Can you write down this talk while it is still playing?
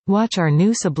Watch our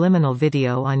new subliminal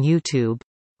video on YouTube.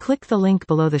 Click the link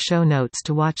below the show notes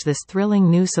to watch this thrilling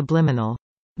new subliminal.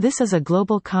 This is a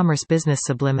global commerce business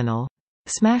subliminal.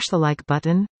 Smash the like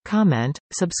button, comment,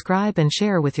 subscribe and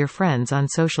share with your friends on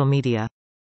social media.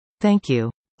 Thank you.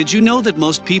 Did you know that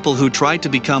most people who tried to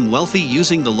become wealthy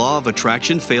using the law of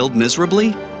attraction failed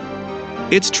miserably?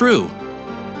 It's true.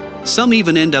 Some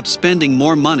even end up spending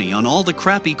more money on all the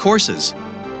crappy courses.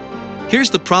 Here's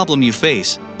the problem you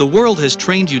face: the world has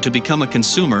trained you to become a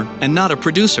consumer and not a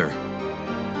producer.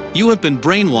 You have been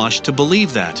brainwashed to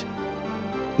believe that.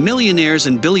 Millionaires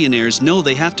and billionaires know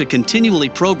they have to continually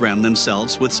program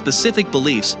themselves with specific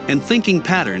beliefs and thinking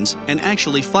patterns and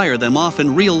actually fire them off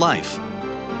in real life.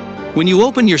 When you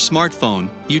open your smartphone,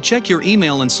 you check your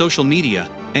email and social media,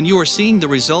 and you are seeing the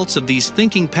results of these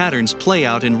thinking patterns play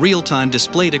out in real time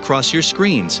displayed across your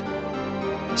screens.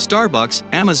 Starbucks,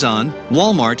 Amazon,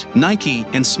 Walmart, Nike,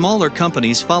 and smaller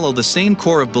companies follow the same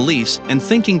core of beliefs and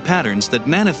thinking patterns that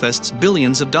manifests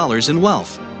billions of dollars in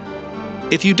wealth.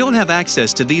 If you don't have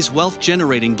access to these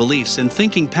wealth-generating beliefs and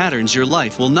thinking patterns, your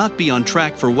life will not be on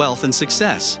track for wealth and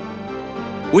success.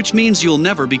 Which means you'll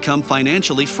never become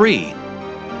financially free.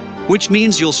 Which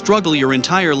means you'll struggle your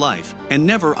entire life and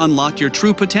never unlock your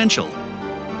true potential.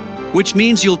 Which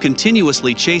means you'll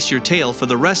continuously chase your tail for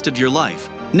the rest of your life,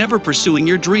 never pursuing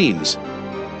your dreams.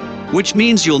 Which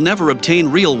means you'll never obtain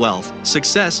real wealth,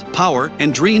 success, power,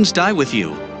 and dreams die with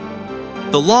you.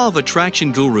 The law of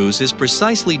attraction gurus is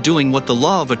precisely doing what the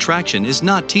law of attraction is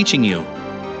not teaching you.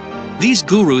 These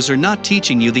gurus are not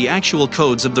teaching you the actual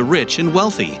codes of the rich and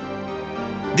wealthy.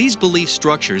 These belief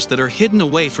structures that are hidden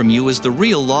away from you is the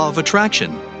real law of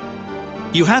attraction.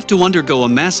 You have to undergo a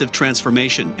massive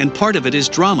transformation, and part of it is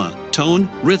drama, tone,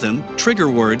 rhythm, trigger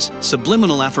words,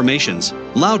 subliminal affirmations,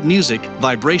 loud music,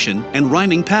 vibration, and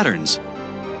rhyming patterns.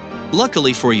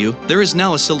 Luckily for you, there is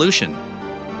now a solution.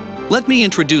 Let me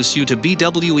introduce you to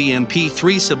BWEMP3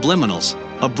 Subliminals,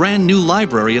 a brand new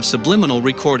library of subliminal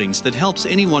recordings that helps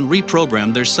anyone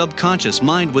reprogram their subconscious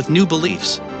mind with new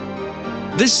beliefs.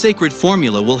 This sacred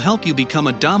formula will help you become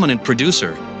a dominant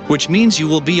producer, which means you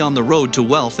will be on the road to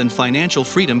wealth and financial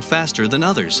freedom faster than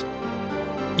others.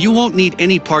 You won't need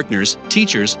any partners,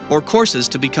 teachers, or courses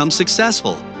to become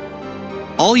successful.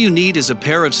 All you need is a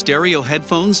pair of stereo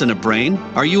headphones and a brain.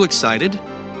 Are you excited?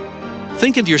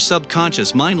 Think of your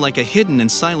subconscious mind like a hidden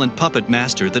and silent puppet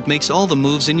master that makes all the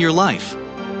moves in your life.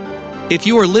 If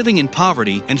you are living in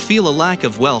poverty and feel a lack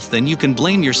of wealth, then you can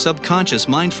blame your subconscious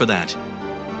mind for that.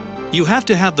 You have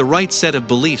to have the right set of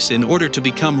beliefs in order to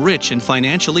become rich and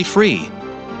financially free.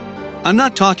 I'm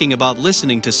not talking about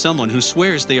listening to someone who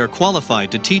swears they are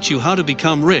qualified to teach you how to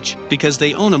become rich because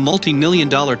they own a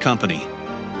multi-million-dollar company.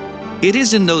 It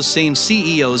is in those same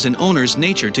CEOs and owners'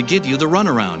 nature to give you the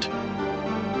runaround.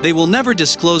 They will never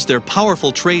disclose their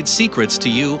powerful trade secrets to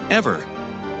you, ever.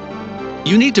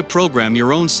 You need to program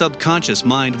your own subconscious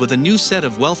mind with a new set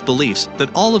of wealth beliefs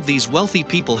that all of these wealthy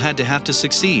people had to have to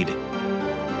succeed.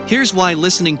 Here's why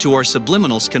listening to our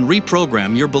subliminals can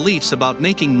reprogram your beliefs about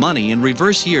making money and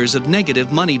reverse years of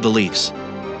negative money beliefs.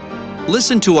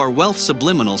 Listen to our wealth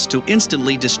subliminals to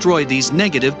instantly destroy these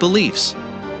negative beliefs.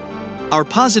 Our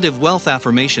positive wealth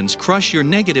affirmations crush your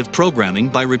negative programming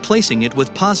by replacing it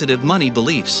with positive money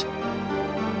beliefs.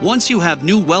 Once you have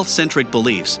new wealth-centric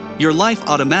beliefs, your life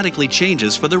automatically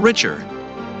changes for the richer.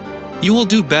 You will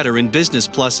do better in business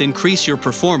plus increase your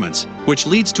performance, which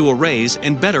leads to a raise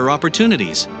and better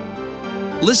opportunities.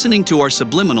 Listening to our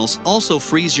subliminals also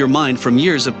frees your mind from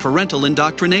years of parental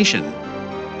indoctrination.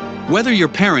 Whether your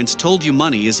parents told you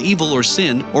money is evil or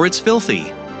sin or it's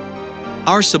filthy,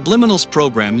 our subliminals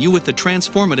program you with the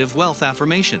transformative wealth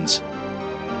affirmations.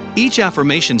 Each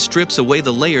affirmation strips away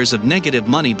the layers of negative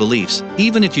money beliefs,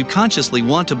 even if you consciously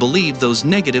want to believe those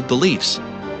negative beliefs.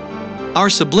 Our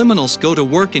subliminals go to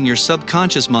work in your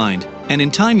subconscious mind, and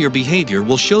in time your behavior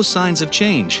will show signs of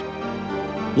change.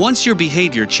 Once your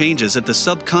behavior changes at the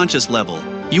subconscious level,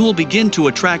 you will begin to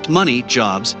attract money,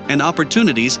 jobs, and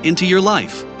opportunities into your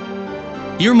life.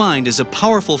 Your mind is a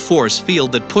powerful force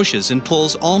field that pushes and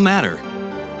pulls all matter.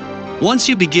 Once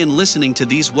you begin listening to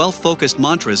these wealth-focused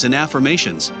mantras and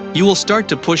affirmations, you will start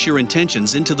to push your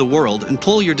intentions into the world and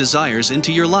pull your desires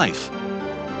into your life.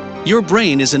 Your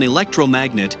brain is an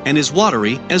electromagnet and is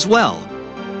watery as well.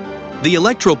 The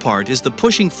electro part is the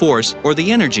pushing force or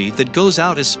the energy that goes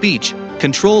out as speech,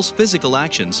 controls physical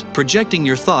actions, projecting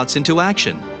your thoughts into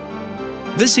action.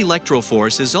 This electro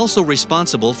force is also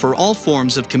responsible for all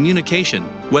forms of communication,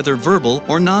 whether verbal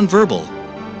or non-verbal.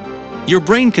 Your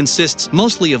brain consists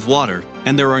mostly of water,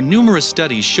 and there are numerous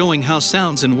studies showing how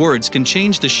sounds and words can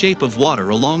change the shape of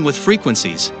water along with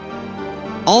frequencies.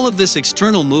 All of this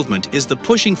external movement is the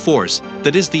pushing force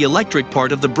that is the electric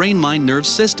part of the brain-mind nerve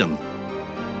system.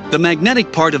 The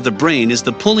magnetic part of the brain is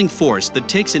the pulling force that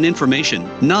takes in information,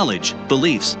 knowledge,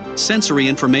 beliefs, sensory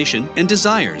information, and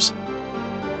desires.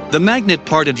 The magnet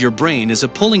part of your brain is a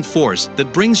pulling force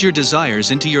that brings your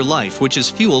desires into your life, which is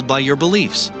fueled by your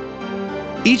beliefs.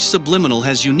 Each subliminal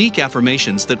has unique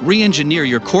affirmations that re-engineer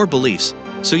your core beliefs,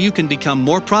 so you can become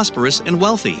more prosperous and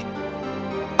wealthy.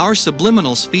 Our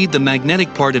subliminals feed the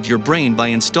magnetic part of your brain by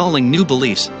installing new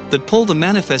beliefs that pull the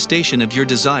manifestation of your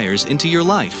desires into your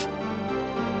life.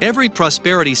 Every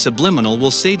prosperity subliminal will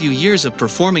save you years of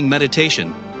performing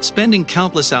meditation, spending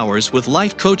countless hours with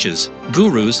life coaches,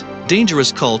 gurus,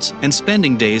 dangerous cults, and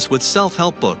spending days with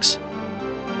self-help books.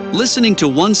 Listening to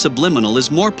one subliminal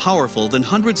is more powerful than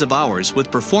hundreds of hours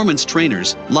with performance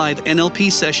trainers, live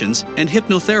NLP sessions, and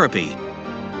hypnotherapy.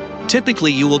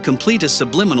 Typically, you will complete a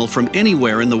subliminal from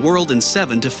anywhere in the world in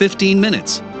 7 to 15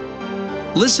 minutes.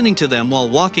 Listening to them while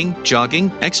walking,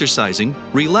 jogging, exercising,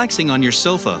 relaxing on your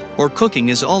sofa, or cooking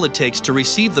is all it takes to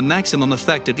receive the maximum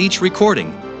effect of each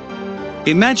recording.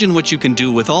 Imagine what you can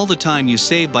do with all the time you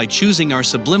save by choosing our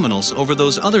subliminals over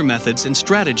those other methods and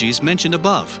strategies mentioned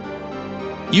above.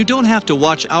 You don't have to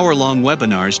watch hour-long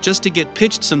webinars just to get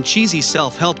pitched some cheesy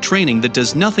self-help training that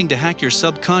does nothing to hack your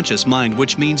subconscious mind,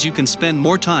 which means you can spend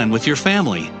more time with your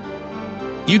family.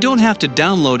 You don't have to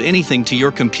download anything to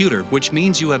your computer, which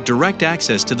means you have direct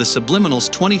access to the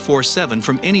subliminals 24/7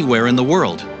 from anywhere in the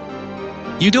world.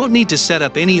 You don't need to set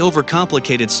up any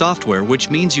overcomplicated software, which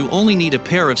means you only need a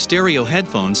pair of stereo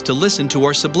headphones to listen to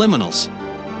our subliminals.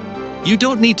 You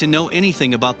don't need to know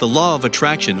anything about the law of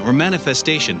attraction or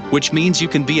manifestation, which means you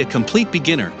can be a complete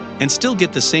beginner and still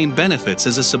get the same benefits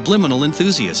as a subliminal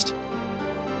enthusiast.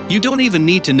 You don't even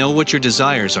need to know what your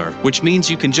desires are, which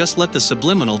means you can just let the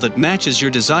subliminal that matches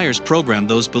your desires program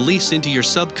those beliefs into your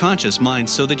subconscious mind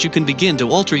so that you can begin to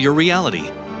alter your reality.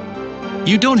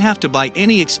 You don't have to buy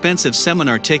any expensive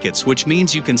seminar tickets, which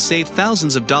means you can save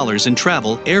thousands of dollars in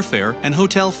travel, airfare, and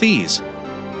hotel fees.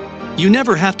 You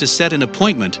never have to set an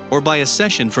appointment or buy a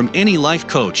session from any life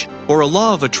coach or a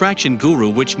law of attraction guru,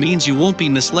 which means you won't be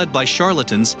misled by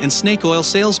charlatans and snake oil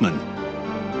salesmen.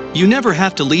 You never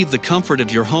have to leave the comfort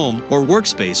of your home or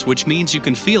workspace, which means you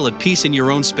can feel at peace in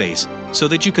your own space, so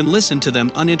that you can listen to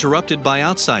them uninterrupted by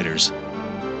outsiders.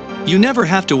 You never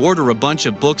have to order a bunch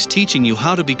of books teaching you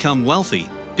how to become wealthy,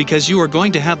 because you are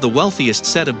going to have the wealthiest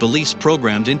set of beliefs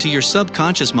programmed into your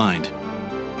subconscious mind.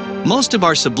 Most of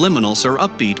our subliminals are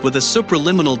upbeat with a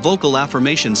supraliminal vocal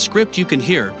affirmation script you can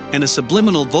hear, and a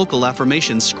subliminal vocal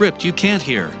affirmation script you can't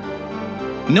hear.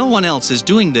 No one else is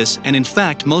doing this, and in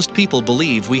fact most people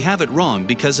believe we have it wrong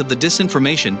because of the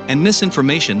disinformation and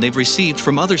misinformation they've received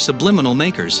from other subliminal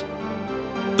makers.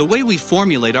 The way we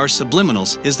formulate our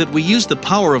subliminals is that we use the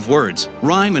power of words,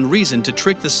 rhyme and reason to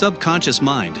trick the subconscious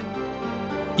mind.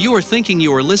 You are thinking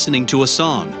you are listening to a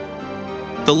song.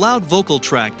 The loud vocal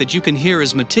track that you can hear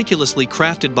is meticulously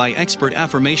crafted by expert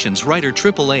affirmations writer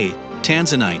AAA,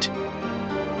 Tanzanite.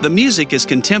 The music is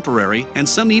contemporary, and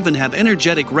some even have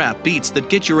energetic rap beats that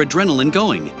get your adrenaline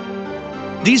going.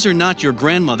 These are not your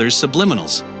grandmother's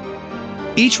subliminals.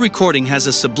 Each recording has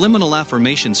a subliminal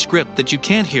affirmation script that you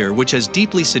can't hear, which has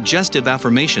deeply suggestive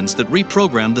affirmations that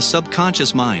reprogram the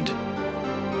subconscious mind.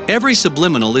 Every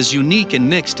subliminal is unique and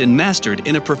mixed and mastered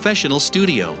in a professional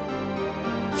studio.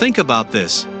 Think about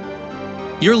this.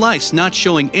 Your life's not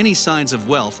showing any signs of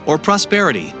wealth or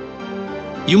prosperity.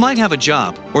 You might have a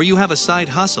job, or you have a side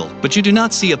hustle, but you do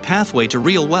not see a pathway to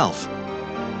real wealth.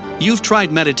 You've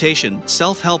tried meditation,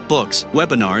 self-help books,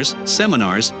 webinars,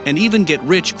 seminars, and even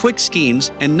get-rich-quick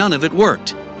schemes, and none of it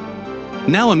worked.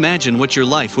 Now imagine what your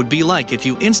life would be like if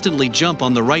you instantly jump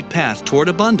on the right path toward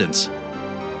abundance.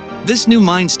 This new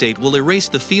mind state will erase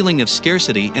the feeling of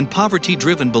scarcity and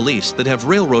poverty-driven beliefs that have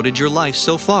railroaded your life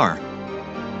so far.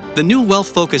 The new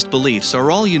wealth-focused beliefs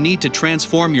are all you need to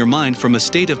transform your mind from a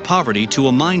state of poverty to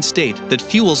a mind state that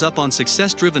fuels up on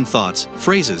success-driven thoughts,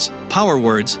 phrases, power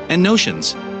words, and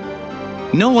notions.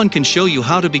 No one can show you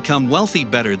how to become wealthy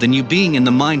better than you being in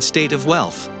the mind state of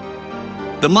wealth.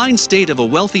 The mind state of a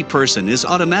wealthy person is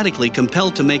automatically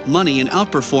compelled to make money and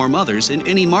outperform others in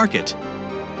any market.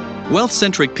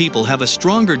 Wealth-centric people have a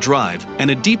stronger drive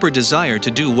and a deeper desire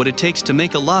to do what it takes to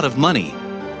make a lot of money.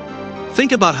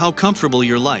 Think about how comfortable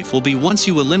your life will be once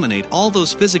you eliminate all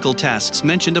those physical tasks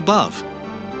mentioned above.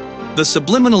 The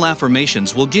subliminal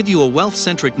affirmations will give you a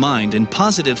wealth-centric mind and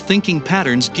positive thinking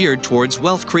patterns geared towards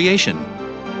wealth creation.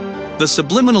 The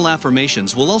subliminal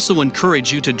affirmations will also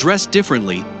encourage you to dress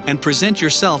differently and present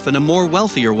yourself in a more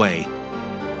wealthier way.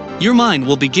 Your mind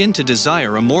will begin to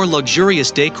desire a more luxurious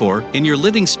decor in your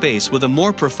living space with a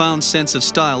more profound sense of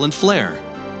style and flair.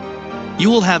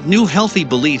 You will have new healthy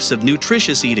beliefs of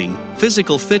nutritious eating,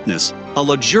 physical fitness, a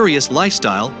luxurious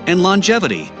lifestyle, and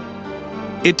longevity.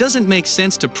 It doesn't make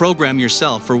sense to program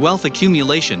yourself for wealth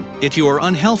accumulation if you are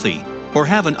unhealthy, or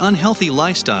have an unhealthy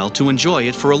lifestyle to enjoy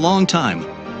it for a long time.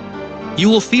 You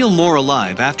will feel more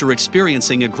alive after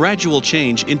experiencing a gradual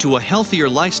change into a healthier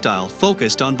lifestyle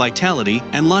focused on vitality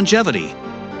and longevity.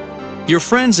 Your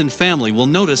friends and family will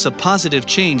notice a positive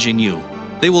change in you.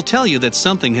 They will tell you that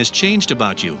something has changed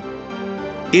about you.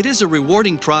 It is a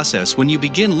rewarding process when you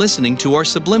begin listening to our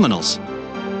subliminals.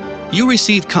 You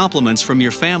receive compliments from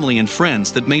your family and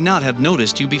friends that may not have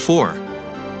noticed you before.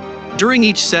 During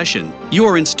each session, you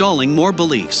are installing more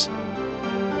beliefs.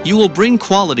 You will bring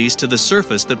qualities to the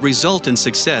surface that result in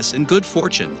success and good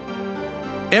fortune.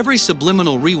 Every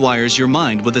subliminal rewires your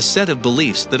mind with a set of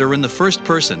beliefs that are in the first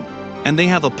person, and they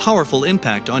have a powerful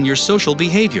impact on your social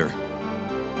behavior.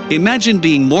 Imagine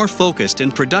being more focused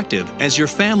and productive as your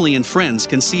family and friends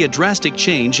can see a drastic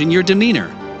change in your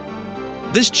demeanor.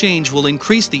 This change will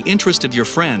increase the interest of your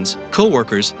friends,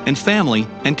 coworkers, and family,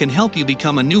 and can help you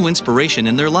become a new inspiration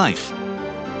in their life.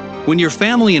 When your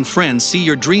family and friends see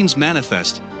your dreams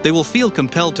manifest, they will feel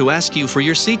compelled to ask you for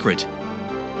your secret.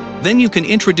 Then you can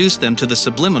introduce them to the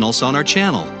subliminals on our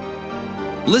channel.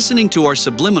 Listening to our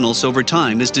subliminals over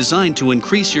time is designed to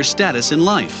increase your status in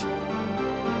life.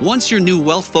 Once your new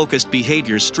wealth-focused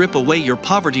behaviors strip away your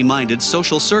poverty-minded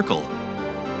social circle,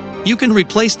 you can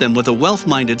replace them with a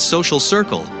wealth-minded social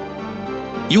circle.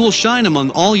 You will shine among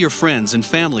all your friends and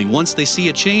family once they see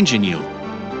a change in you.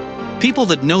 People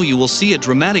that know you will see a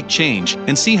dramatic change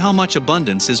and see how much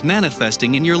abundance is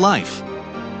manifesting in your life.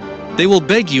 They will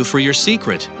beg you for your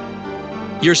secret.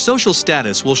 Your social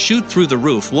status will shoot through the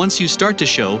roof once you start to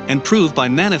show and prove by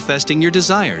manifesting your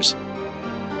desires.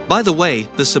 By the way,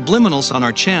 the subliminals on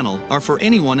our channel are for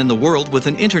anyone in the world with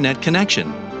an internet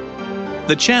connection.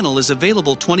 The channel is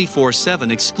available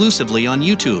 24/7 exclusively on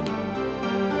YouTube.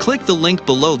 Click the link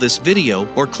below this video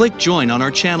or click join on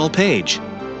our channel page.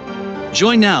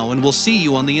 Join now and we'll see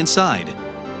you on the inside.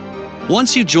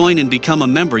 Once you join and become a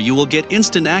member, you will get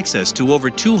instant access to over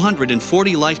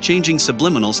 240 life-changing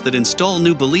subliminals that install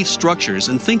new belief structures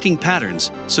and thinking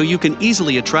patterns, so you can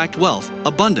easily attract wealth,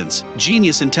 abundance,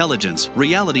 genius intelligence,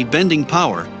 reality-bending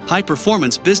power,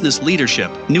 high-performance business leadership,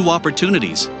 new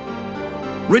opportunities,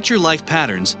 richer life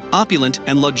patterns, opulent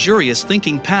and luxurious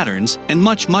thinking patterns, and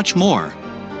much, much more.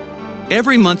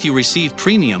 Every month you receive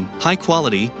premium,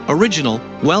 high-quality, original,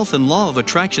 wealth and law of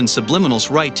attraction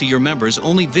subliminals right to your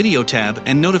members-only video tab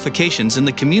and notifications in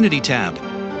the community tab.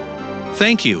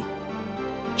 Thank you.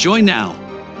 Join now.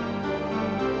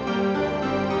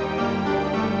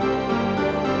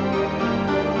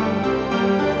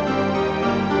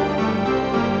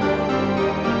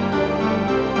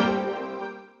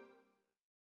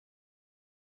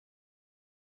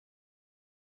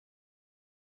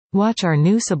 Watch our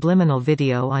new subliminal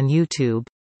video on YouTube.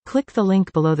 Click the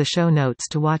link below the show notes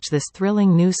to watch this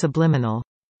thrilling new subliminal.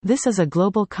 This is a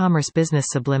global commerce business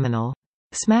subliminal.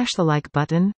 Smash the like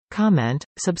button, comment,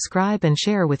 subscribe and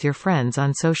share with your friends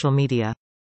on social media.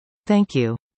 Thank you.